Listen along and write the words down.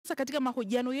sasa katika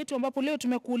mahojiano yetu ambapo leo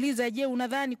tumekuuliza, je,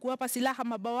 unadhani kuwapa silaha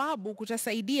mabawabu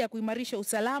kutasaidia kuimarisha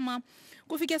usalama?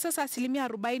 Kufikia sasa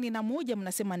 41%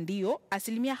 mnasema ndio,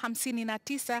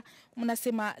 59%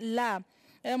 mnasema la.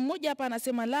 Mmoja hapa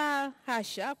anasema la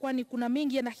hasha, kwani kuna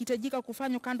mengi yanahitajika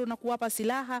kufanywa kando na kuwapa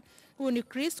silaha. Huyu ni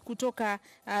Chris kutoka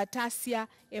Tasia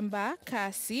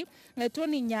Embakasi.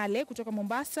 Tony Nyale kutoka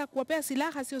Mombasa, kuwapea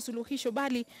silaha sio suluhisho,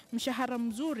 bali mshahara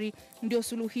mzuri ndio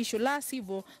suluhisho, la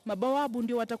sivyo mabawabu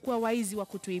ndio watakuwa waizi wa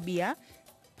kutuibia.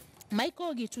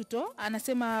 Michael Gituto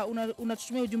anasema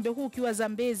unatutumia ujumbe huu ukiwa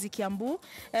Zambezi, Kiambu.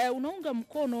 Unaunga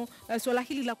mkono swala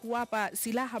hili la kuwapa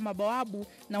silaha mabawabu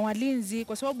na walinzi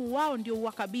kwa sababu wao ndio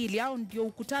wakabili au ndio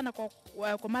ukutana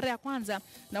kwa mara ya kwanza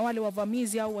na wale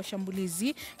wavamizi au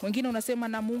washambulizi. Mwingine unasema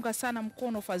namuunga sana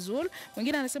mkono Fazul.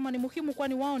 Mwingine anasema ni muhimu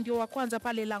kwani wao ndio wa kwanza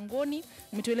pale langoni.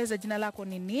 Umetueleza jina lako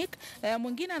ni Nick.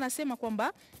 Mwingine anasema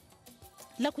kwamba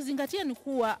la kuzingatia ni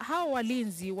kuwa hao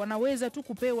walinzi wanaweza tu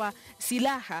kupewa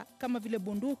silaha kama vile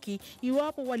bunduki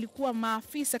iwapo walikuwa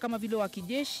maafisa kama vile wa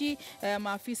kijeshi,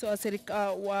 maafisa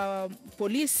wa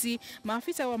polisi,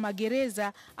 maafisa wa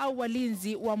magereza au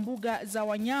walinzi wa mbuga za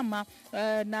wanyama,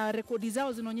 na rekodi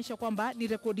zao zinaonyesha kwamba ni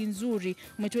rekodi nzuri.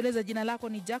 Umetueleza jina lako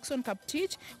ni Jackson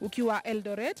Kaptich ukiwa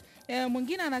Eldoret.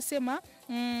 Mwingine anasema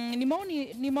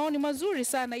ni maoni mazuri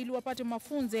sana ili wapate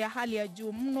mafunzo ya hali ya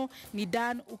juu mno. Ni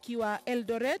Dan ukiwa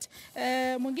Eldoret.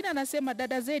 Mwingine anasema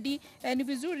dada Zedi, ni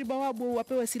vizuri bawabu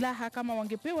wapewe silaha, kama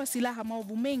wangepewa silaha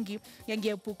maovu mengi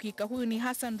yangeepukika. Huyu ni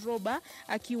Hassan Roba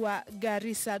akiwa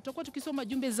Garissa. Tutakuwa tukisoma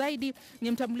jumbe zaidi.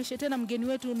 Nimtambulishe tena mgeni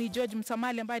wetu ni George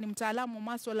Msamali ambaye ni mtaalamu wa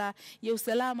masuala ya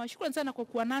usalama. Shukrani sana kwa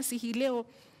kuwa nasi hii leo.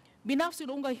 Binafsi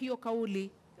unaunga hiyo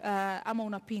kauli ama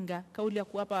unapinga kauli ya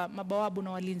kuwapa mabawabu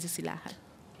na walinzi silaha?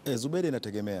 Zuberi,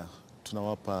 inategemea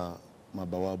tunawapa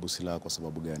mabawabu silaha kwa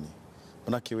sababu gani.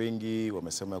 Manake wengi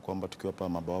wamesema kwamba tukiwapa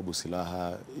mabawabu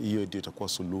silaha hiyo ndio itakuwa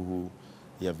suluhu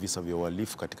ya visa vya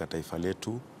uhalifu katika taifa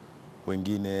letu.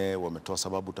 Wengine wametoa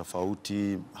sababu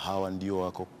tofauti, hawa ndio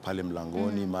wako pale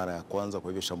mlangoni mara ya kwanza, kwa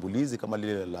hivyo shambulizi kama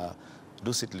lile la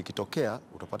Dusit likitokea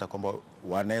utapata kwamba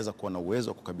wanaweza kuwa na uwezo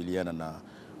wa kukabiliana na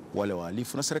wale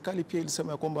wahalifu. Na serikali pia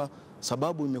ilisema kwamba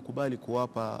sababu imekubali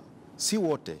kuwapa si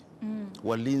wote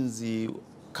walinzi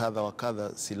kadha wa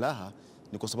kadha silaha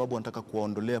ni kwa sababu wanataka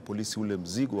kuwaondolea polisi ule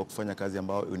mzigo wa kufanya kazi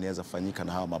ambayo inaweza fanyika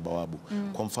na hawa mabawabu.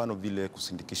 Kwa mfano vile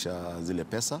kusindikisha zile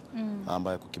pesa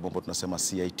ambayo kwa kimombo tunasema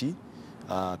CIT,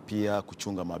 pia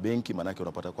kuchunga mabenki, manake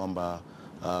unapata kwamba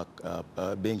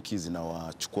benki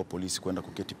zinawachukua polisi kwenda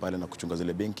kuketi pale na kuchunga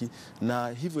zile benki, na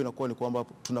hivyo inakuwa ni kwamba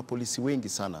tuna polisi wengi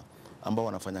sana ambao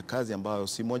wanafanya kazi ambayo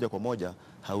si moja kwa moja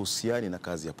hauhusiani na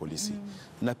kazi ya polisi.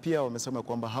 Na pia wamesema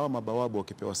kwamba hawa mabawabu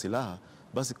wakipewa silaha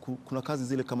basi kuna kazi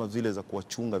zile kama vile za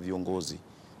kuwachunga viongozi.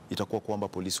 Itakuwa kwamba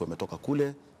polisi wametoka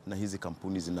kule na hizi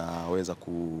kampuni zinaweza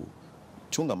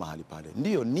kuchunga mahali pale.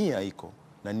 Ndiyo nia iko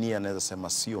na nia naweza sema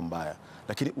sio mbaya,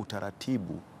 lakini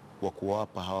utaratibu wa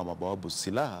kuwapa hawa mabawabu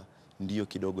silaha ndiyo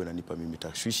kidogo inanipa mimi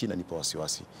tashwishi na nipa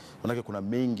wasiwasi. Manake kuna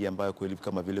mengi ambayo kweli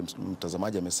kama vile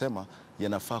mtazamaji amesema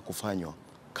yanafaa kufanywa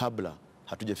kabla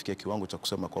hatujafikia kiwango cha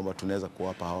kusema kwamba tunaweza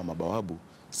kuwapa hawa mabawabu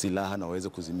silaha na waweze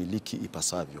kuzimiliki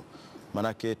ipasavyo.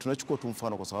 Manake tunachukua tu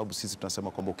mfano kwa sababu sisi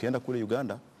tunasema kwamba ukienda kule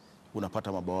Uganda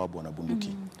unapata mabawabu wana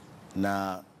bunduki.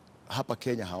 Na hapa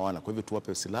Kenya hawana, kwa hivyo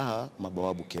tuwape silaha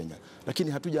mabawabu Kenya.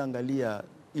 Lakini hatujaangalia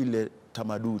ile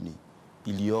tamaduni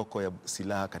iliyoko ya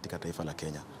silaha katika taifa la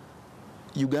Kenya.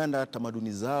 Uganda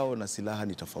tamaduni zao na silaha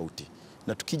ni tofauti.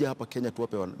 Na tukija hapa Kenya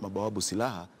tuwape mabawabu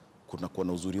silaha, kunakuwa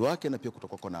na uzuri wake na pia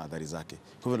kutakuwa na athari zake.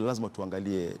 Kwa hivyo lazima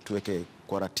tuangalie, tuweke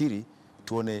kwa ratiri,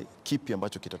 tuone kipi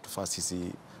ambacho kitatufaa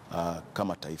sisi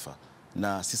kama taifa.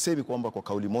 Na sisemi kwamba kwa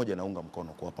kauli moja naunga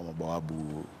mkono kuwapa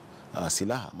mabawabu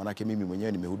silaha, manake mimi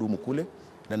mwenyewe nimehudumu kule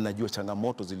na ninajua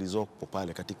changamoto zilizopo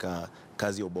pale katika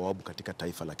kazi ya ubawabu katika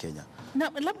taifa la Kenya. Na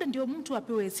labda ndio mtu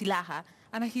apewe silaha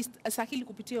anastahili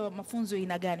kupitia mafunzo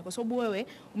ina gani? Kwa sababu wewe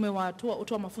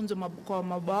umewatoa mafunzo kwa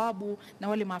mabawabu na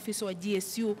wale maafisa wa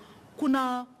GSU.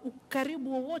 Kuna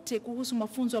ukaribu wowote kuhusu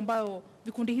mafunzo ambayo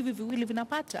vikundi hivi viwili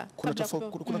vinapata?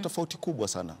 Kuna tofauti kubwa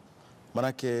sana.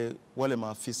 Manake wale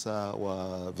maafisa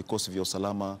wa vikosi vya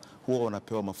usalama huwa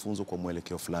wanapewa mafunzo kwa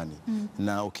mwelekeo fulani.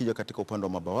 Na ukija katika upande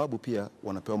wa mabawabu pia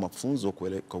wanapewa mafunzo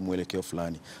kwa mwelekeo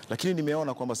fulani. Lakini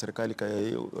nimeona kwamba serikali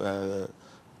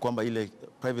kwamba ile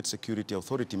Private Security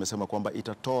Authority imesema kwamba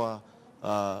itatoa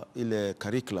ile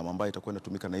curriculum ambayo itakuwa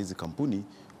inatumika na hizi kampuni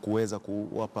kuweza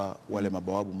kuwapa wale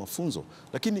mabawabu mafunzo.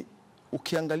 Lakini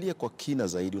ukiangalia kwa kina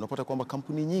zaidi unapata kwamba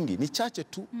kampuni nyingi ni chache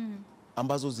tu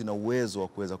ambazo zina uwezo wa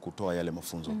kuweza kutoa yale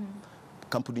mafunzo.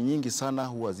 Kampuni nyingi sana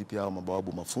huwa zipi hao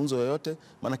mabawabu mafunzo yoyote,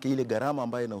 maanake ile gharama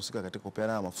ambayo inahusika katika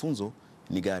kupeana mafunzo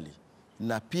ni ghali.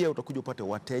 na pia utakuja upate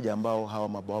wateja ambao hawa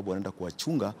mabawabu wanaenda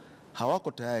kuwachunga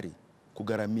hawako tayari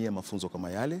kugharamia mafunzo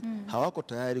kama yale, hawako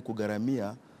tayari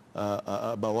kugharamia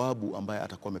bawabu ambaye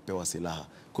atakuwa amepewa silaha.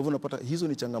 Kwa hivyo unapata hizo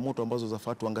ni changamoto ambazo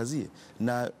zafaa tuangazie,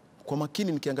 na kwa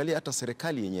makini nikiangalia hata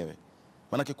serikali yenyewe,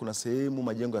 maanake kuna sehemu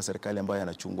majengo ya serikali ambayo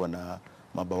yanachungwa na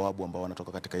mabawabu ambao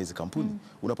wanatoka katika hizi kampuni.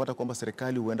 Unapata kwamba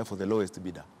serikali huenda for the lowest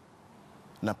bidder,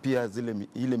 na pia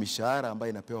ile mishahara ambayo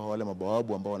inapewa wale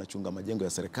mabawabu ambao wanachunga majengo ya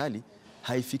serikali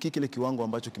haifiki kile kiwango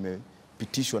ambacho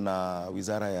kimepitishwa na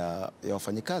wizara ya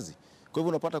wafanyikazi. Kwa hivyo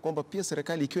unapata kwamba pia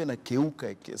serikali ikiwa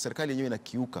inakeuka, serikali yenyewe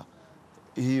inakiuka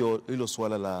hilo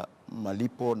swala la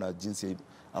malipo na jinsi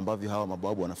ambavyo hawa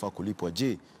mabawabu wanafaa kulipwa.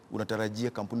 Je, unatarajia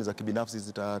kampuni za kibinafsi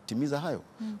zitatimiza hayo?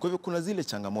 Kwa hivyo kuna zile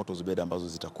changamoto Zubeda ambazo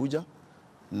zitakuja,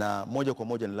 na moja kwa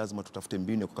moja ni lazima tutafute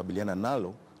mbinu ya kukabiliana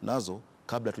nazo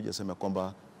kabla tujasema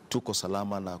kwamba tuko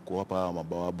salama na kuwapa hawa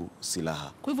mabawabu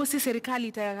silaha. Kwa hivyo si serikali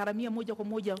itagharamia moja kwa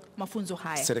moja mafunzo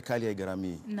haya? Serikali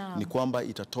haigharamii. Ni kwamba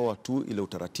itatoa tu ile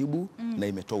utaratibu, na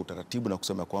imetoa utaratibu na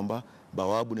kusema kwamba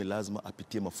bawabu ni lazima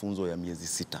apitie mafunzo ya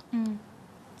miezi 6.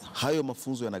 Hayo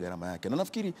mafunzo yana gharama yake, na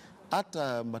nafikiri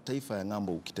hata mataifa ya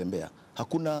ng'ambo ukitembea,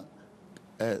 hakuna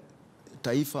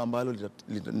taifa ambalo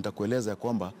nitakueleza ya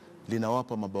kwamba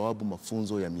linawapa mabawabu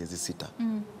mafunzo ya miezi 6.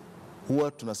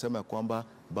 Huwa tunasema ya kwamba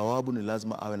bawabu ni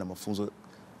lazima awe na mafunzo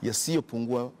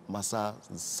yasiyopungua masaa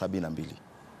 72.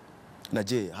 Na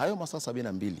je, hayo masaa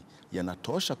 72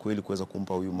 yanatosha kweli kuweza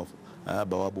kumpa huyu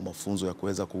bawabu mafunzo ya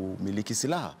kuweza kumiliki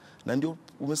silaha? Na ndio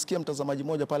umesikia mtazamaji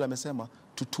mmoja pale amesema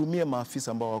tutumie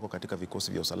maafisa ambao wako katika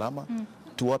vikosi vya usalama,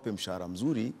 tuwape mshahara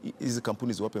mzuri, hizi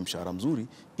kampuni ziwape mshahara mzuri,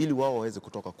 ili wao waweze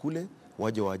kutoka kule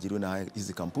waje waajiriwe na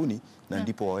hizi kampuni, na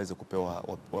ndipo waweze kupewa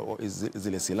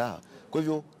zile silaha. Kwa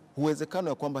hivyo uwezekano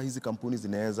ya kwamba hizi kampuni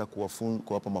zinaweza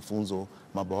kuwapa mafunzo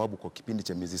mabawabu kwa kipindi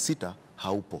cha miezi 6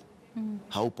 haupo.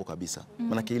 Haupo kabisa.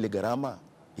 Manake ile gharama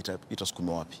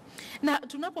itasukuma wapi? Na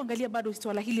tunapoangalia bado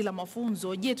swala hili la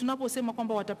mafunzo, je, tunaposema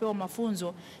kwamba watapewa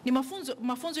mafunzo, ni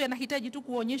mafunzo yanahitaji tu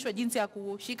kuonyeshwa jinsi ya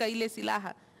kushika ile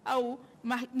silaha, au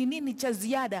ni nini cha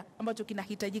ziada ambacho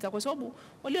kinahitajika? Kwa sababu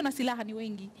walio na silaha ni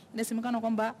wengi. Inasemekana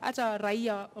kwamba hata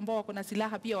raia ambao wako na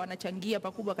silaha pia wanachangia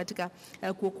pakubwa katika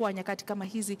kuokoa nyakati kama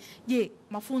hizi. Je,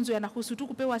 mafunzo yanahusu tu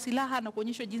kupewa silaha na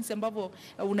kuonyeshwa jinsi ambavyo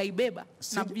unaibeba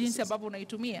na jinsi ambavyo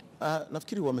unaitumia?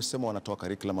 Nafikiri wamesema wanatoa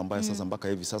curriculum ambayo sasa mpaka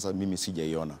hivi sasa mimi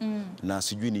sijaiona, na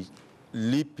sijui ni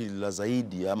lipi la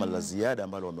zaidi ama la ziada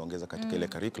ambalo wameongeza katika ile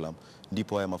curriculum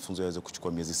ndipo haya mafunzo yaweze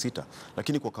kuchukua miezi 6.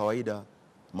 Lakini kwa kawaida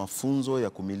mafunzo ya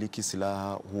kumiliki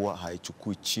silaha huwa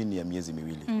haichukui chini ya miezi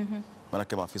 2.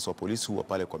 Maanake maafisa wa polisi huwa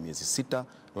pale kwa miezi 6, na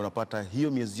unapata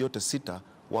hiyo miezi yote 6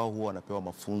 wao huwa wanapewa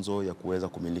mafunzo ya kuweza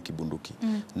kumiliki bunduki.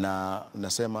 Na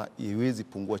nasema iwezi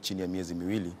pungua chini ya miezi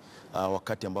 2,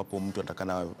 wakati ambapo mtu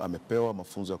atakana amepewa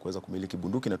mafunzo ya kuweza kumiliki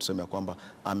bunduki, na tuseme kwamba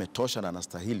ametosha na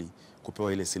anastahili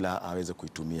kupewa ile silaha aweze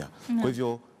kuitumia. Kwa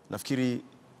hivyo nafikiri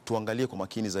tuangalie kwa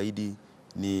makini zaidi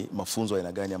ni mafunzo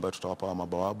aina gani ambayo tutawapa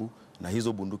mabawabu, na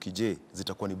hizo bunduki je,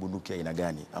 zitakuwa ni bunduki aina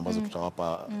gani ambazo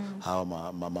tutawapa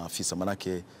hawa maafisa?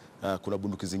 Manake kuna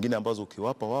bunduki zingine ambazo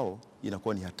ukiwapa wao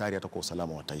inakuwa ni hatari hata kwa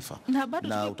usalama wa taifa,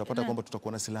 na utapata kwamba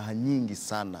tutakuwa na silaha nyingi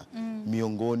sana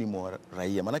miongoni mwa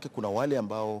raia. Manake kuna wale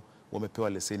ambao wamepewa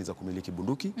leseni za kumiliki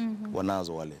bunduki,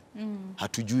 wanazo wale,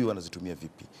 hatujui wanazitumia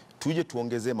vipi. Tuje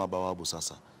tuongezee mabawabu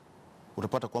sasa,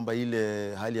 utapata kwamba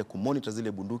ile hali ya kumonitor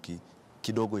zile bunduki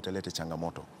kidogo italete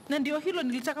changamoto. Na ndio hilo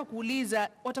nilitaka kuuliza,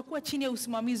 watakuwa chini ya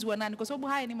usimamizi wa nani? Kwa sababu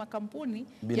haya ni makampuni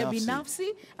ya binafsi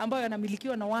ambayo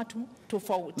yanamilikiwa na watu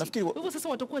tofauti. Hivyo sasa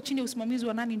watakuwa chini ya usimamizi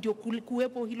wa nani ndio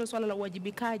kuwepo hilo swala la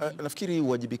uwajibikaji? Nafikiri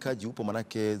uwajibikaji upo,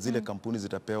 manake zile kampuni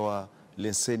zitapewa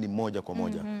leseni moja kwa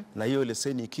moja, na hiyo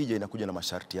leseni ikija inakuja na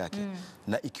masharti yake,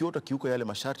 na ikiwa utakiuka yale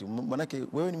masharti, manake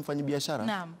wewe ni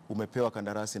mfanyabiashara, umepewa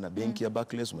kandarasi na benki ya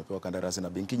Barclays, umepewa kandarasi na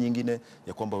benki nyingine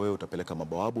ya kwamba wewe utapeleka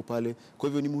mabawabu pale. Kwa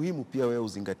hivyo ni muhimu pia wewe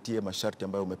uzingatie masharti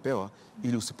ambayo umepewa,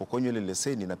 ili usipokonywe ile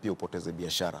leseni na pia upoteze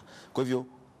biashara. Kwa hivyo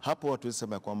hapo watu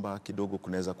wasema kwamba kidogo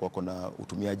kunaweza kuwa na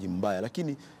utumiaji mbaya.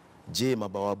 Lakini je,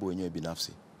 mabawabu wenyewe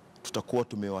binafsi tutakuwa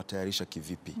tumewatayarisha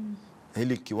kivipi?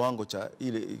 Hili kiwango cha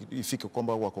ile ifike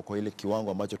kwamba wako kwa ile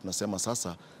kiwango ambacho tunasema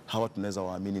sasa hawa tunaweza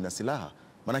waamini na silaha.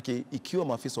 Manake ikiwa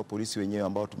maafisa wa polisi wenyewe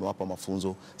ambao tumewapa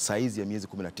mafunzo saizi ya miezi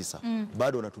 19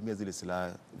 bado wanatumia zile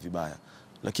silaha vibaya,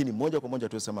 lakini moja kwa moja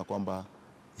tuwesema kwamba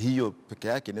hiyo peke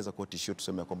yake inaweza kuwa tishio,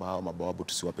 tuseme kwamba hawa mabawabu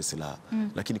tusiwape silaha.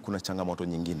 Lakini kuna changamoto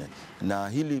nyingine, na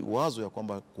hili wazo ya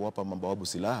kwamba kuwapa mabawabu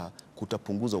silaha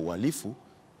kutapunguza uhalifu,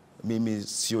 mimi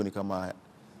sioni kama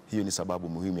hiyo ni sababu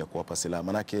muhimu ya kuwapa silaha.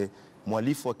 Manake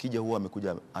mhalifu akija huwa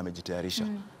amekuja amejitayarisha,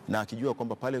 na akijua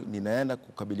kwamba pale ninaenda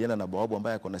kukabiliana na bawabu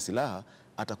ambaye ako na silaha,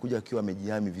 atakuja akiwa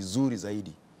amejihami vizuri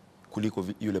zaidi kuliko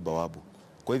yule bawabu.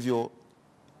 Kwa hivyo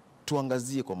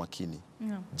tuangazie kwa makini.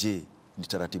 Je, ni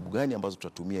taratibu gani ambazo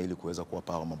tutatumia ili kuweza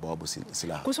kuwapa hawa mabawabu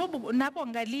silaha? Kwa sababu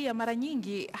napoangalia mara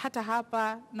nyingi hata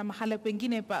hapa na mahala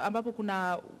pengine ambapo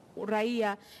kuna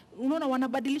raia, unaona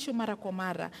wanabadilishwa mara kwa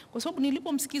mara. Kwa sababu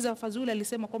nilipomsikiza Fazuli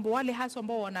alisema kwamba wale hasa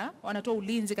ambao wanatoa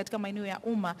ulinzi katika maeneo ya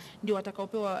umma ndio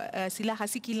watakaopewa silaha,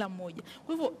 si kila mmoja.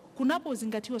 Kwa hivyo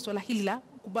kunapozingatiwa swala hili la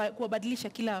kuwabadilisha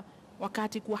kila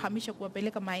wakati, kuwahamisha,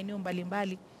 kuwapeleka maeneo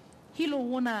mbalimbali, hilo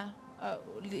huona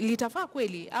litafaa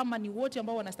kweli, ama ni wote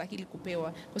ambao wanastahili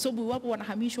kupewa? Kwa sababu iwapo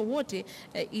wanahamishwa wote,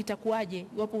 itakuwaje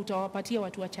iwapo utawapatia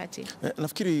watu wachache?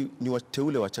 Nafikiri ni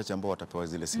wateule wachache ambao watapewa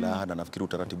zile silaha, na nafikiri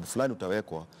utaratibu fulani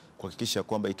utawekwa kuhakikisha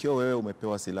kwamba ikiwa wewe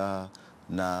umepewa silaha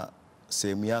na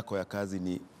sehemu yako ya kazi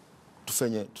ni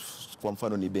tufanye kwa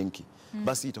mfano ni benki,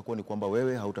 basi itakuwa ni kwamba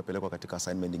wewe hautapelekwa katika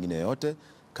assignment nyingine yoyote.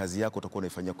 Kazi yako utakuwa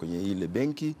unaifanyia kwenye ile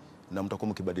benki, na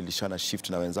mtakuwa mkibadilishana shift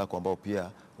na wenzako ambao pia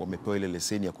wamepewa ile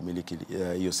leseni ya kumiliki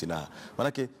hiyo silaha.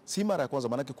 Manake si mara ya kwanza,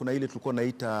 manake kuna ile tulikuwa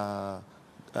naita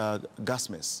gas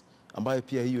mask, ambayo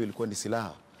pia hiyo ilikuwa ni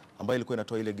silaha ambayo ilikuwa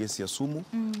inatoa ile gesi ya sumu,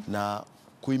 na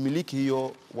kuimiliki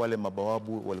hiyo wale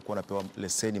mabawabu walikuwa wanapewa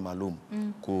leseni maalum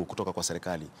kutoka kwa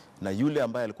serikali, na yule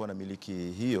ambaye alikuwa anamiliki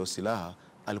hiyo silaha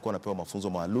alikuwa anapewa mafunzo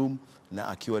maalum, na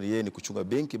akiwa yeye ni kuchunga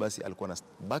benki, basi alikuwa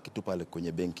anabaki tu pale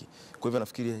kwenye benki. Kwa hivyo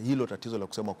nafikiri hilo tatizo la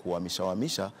kusema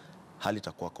kuhamisha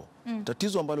halitakuwako.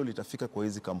 Tatizo ambalo litafika kwa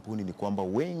hizi kampuni ni kwamba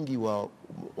wengi wa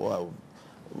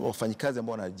wafanyikazi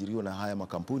ambao wanaajiriwa na haya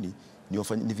makampuni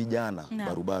ni vijana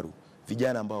barubaru,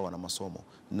 vijana ambao wana masomo,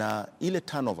 na ile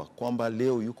turnover kwamba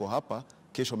leo yuko hapa,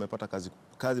 kesho amepata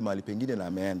kazi mahali pengine na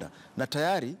ameenda, na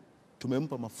tayari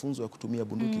tumempa mafunzo ya kutumia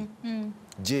bunduki.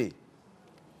 Je,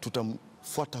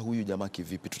 tutamfuata huyu jamaa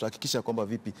kivipi? Tutahakikisha kwamba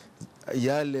vipi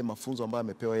yale mafunzo ambayo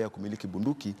amepewa yeye kumiliki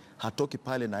bunduki hatoki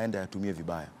pale na aende yatumie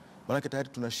vibaya? Maana tayari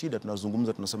tuna shida,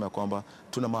 tunazungumza, tunasema kwamba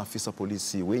tuna maafisa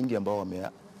polisi wengi ambao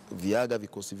wameviaga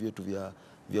vikosi vyetu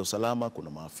vya usalama. Kuna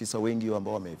maafisa wengi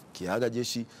ambao wamekiaga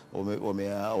jeshi,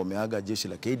 wameaga jeshi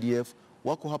la KDF,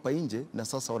 wako hapa nje na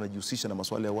sasa wanajihusisha na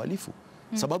masuala ya uhalifu.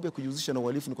 Sababu ya kujihusisha na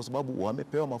uhalifu ni kwa sababu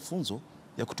wamepewa mafunzo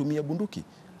ya kutumia bunduki.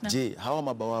 Je, hawa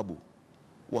mabawabu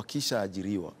wakisha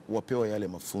ajiriwa wapewa yale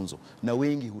mafunzo, na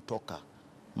wengi hutoka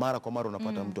mara kwa mara,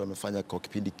 unapata mtu amefanya kwa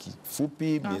kipindi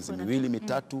kifupi, miezi miwili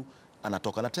mitatu,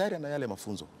 anatoka na tayari ana yale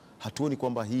mafunzo. Hatuoni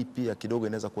kwamba hii pia kidogo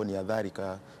inaweza kuwa ni adhari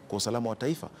kwa usalama wa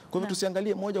taifa? Kwa hivyo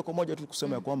tusiangalie moja kwa moja tu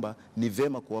kusema ya kwamba ni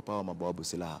vema kuwapa hawa mabawabu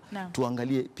silaha.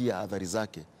 Tuangalie pia adhari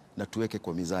zake na tuweke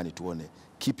kwa mizani, tuone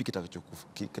kipi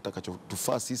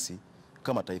kitakachotufaa sisi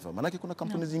kama taifa. Maanake kuna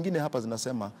kampuni zingine hapa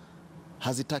zinasema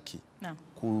hazitaki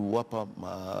kuwapa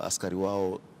askari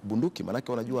wao bunduki,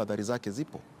 maanake wanajua adhari zake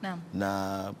zipo.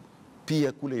 Na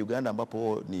pia kule Uganda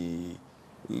ambapo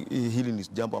hili ni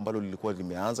jambo ambalo lilikuwa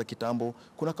limeanza kitambo,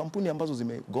 kuna kampuni ambazo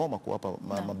zimegoma kuwapa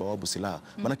mabawabu silaha,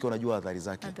 maanake wanajua adhari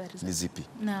zake ni zipi.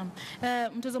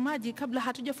 Mtazamaji, kabla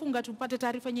hatujafunga tupate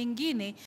taarifa nyingine.